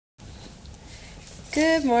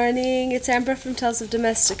Good morning, it's Amber from Tales of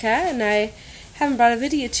Domestica, and I haven't brought a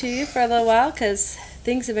video to you for a little while because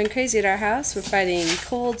things have been crazy at our house. We're fighting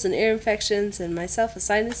colds and ear infections and myself a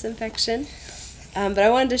sinus infection. But I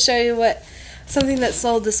wanted to show you something that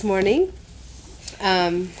sold this morning.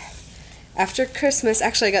 After Christmas,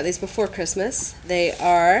 actually I got these before Christmas. They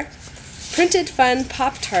are Printed Fun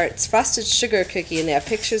Poptarts Frosted Sugar Cookie, and they have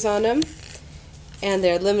pictures on them, and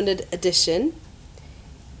they're limited edition.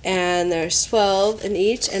 And there's 12 in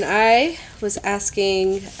each, and I was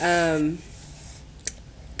asking, gosh,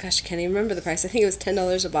 I can't even remember the price. I think it was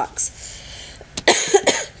 $10 a box.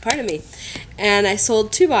 Pardon me. And I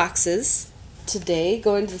sold 2 boxes today,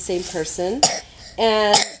 going to the same person,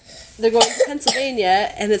 and they're going to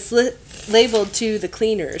Pennsylvania, and it's labeled to the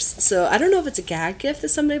cleaners. So I don't know if it's a gag gift that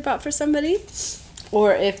somebody bought for somebody,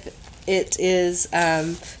 or if it is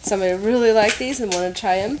somebody really liked these and wanted to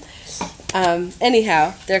try them.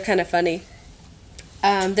 Anyhow, they're kind of funny.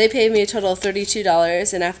 They paid me a total of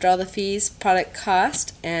 $32, and after all the fees, product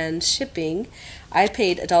cost, and shipping, I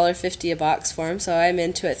paid $1.50 a box for them, so I'm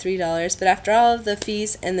into it $3. But after all of the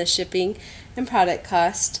fees and the shipping and product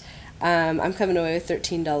cost, I'm coming away with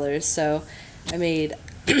 $13. So I made,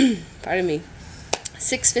 pardon me,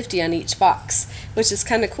 $6.50 on each box, which is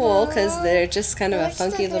kind of cool because they're just kind of a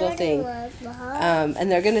funky little thing.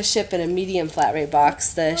 And they're going to ship in a medium flat rate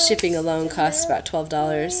box. The shipping alone costs about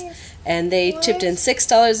 $12, and they chipped in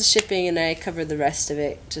 $6 of shipping, and I covered the rest of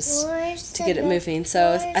it just to get it moving.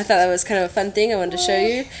 So I thought that was kind of a fun thing I wanted to show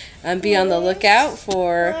you. Be on the lookout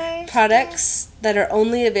for products that are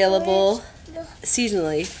only available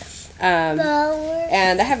seasonally. And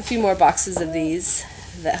I have a few more boxes of these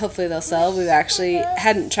that hopefully they'll sell. We actually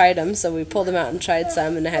hadn't tried them, so we pulled them out and tried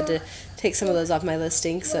some, and I had to take some of those off my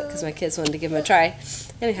listing because my kids wanted to give them a try.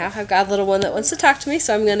 Anyhow, I've got a little one that wants to talk to me,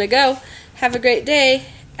 so I'm going to go. Have a great day.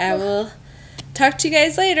 I will talk to you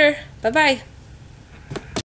guys later. Bye-bye.